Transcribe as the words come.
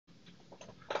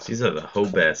So these are the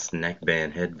Hobest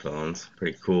neckband headphones.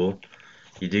 Pretty cool.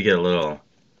 You do get a little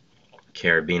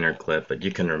carabiner clip, but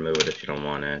you can remove it if you don't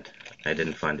want it. I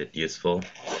didn't find it useful.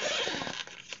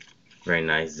 Very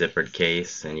nice zippered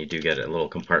case, and you do get a little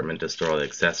compartment to store all the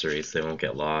accessories so they won't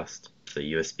get lost. It's a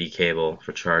USB cable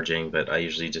for charging, but I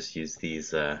usually just use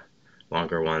these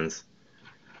longer ones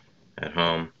at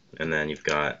home. And then you've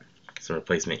got some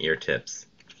replacement ear tips.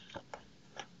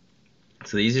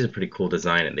 So these are a pretty cool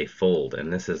design, and they fold.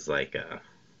 And this is like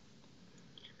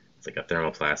it's like a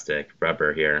thermoplastic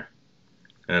rubber here,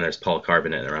 and then there's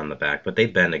polycarbonate around the back. But they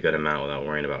bend a good amount without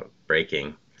worrying about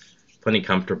breaking. Plenty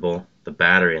comfortable. The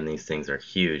battery in these things are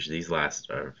huge. These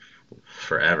last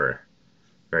forever.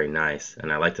 Very nice.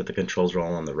 And I like that the controls are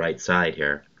all on the right side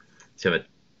here. So you have an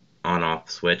on-off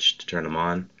switch to turn them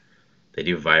on. They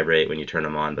do vibrate when you turn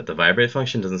them on, but the vibrate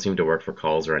function doesn't seem to work for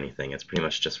calls or anything. It's pretty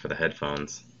much just for the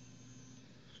headphones.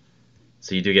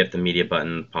 So you do get the media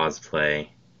button, pause,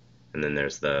 play, and then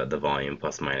there's the volume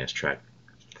plus minus track.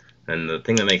 And the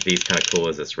thing that makes these kind of cool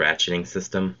is this ratcheting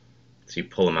system. So you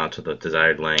pull them out to the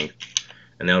desired length,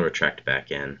 and they'll retract back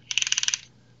in.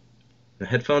 The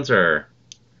headphones are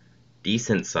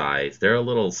decent size. They're a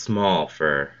little small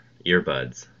for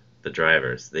earbuds, the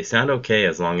drivers. They sound okay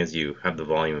as long as you have the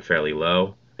volume fairly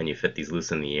low and you fit these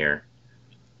loose in the ear.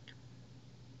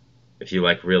 If you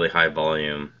like really high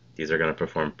volume, these are going to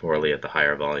perform poorly at the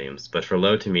higher volumes. But for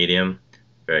low to medium,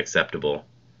 very acceptable,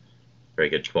 very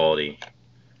good quality.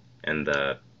 And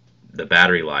the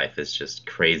battery life is just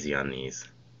crazy on these.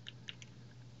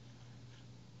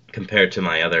 Compared to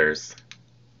my others,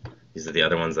 these are the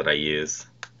other ones that I use.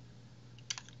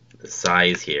 The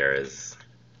size here is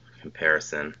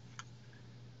comparison.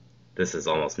 This is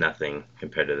almost nothing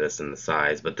compared to this in the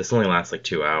size, but this only lasts like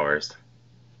 2 hours.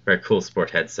 Very cool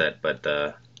sport headset, but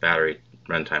the battery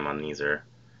runtime on these are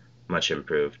much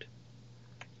improved.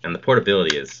 And the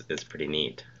portability is pretty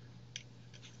neat.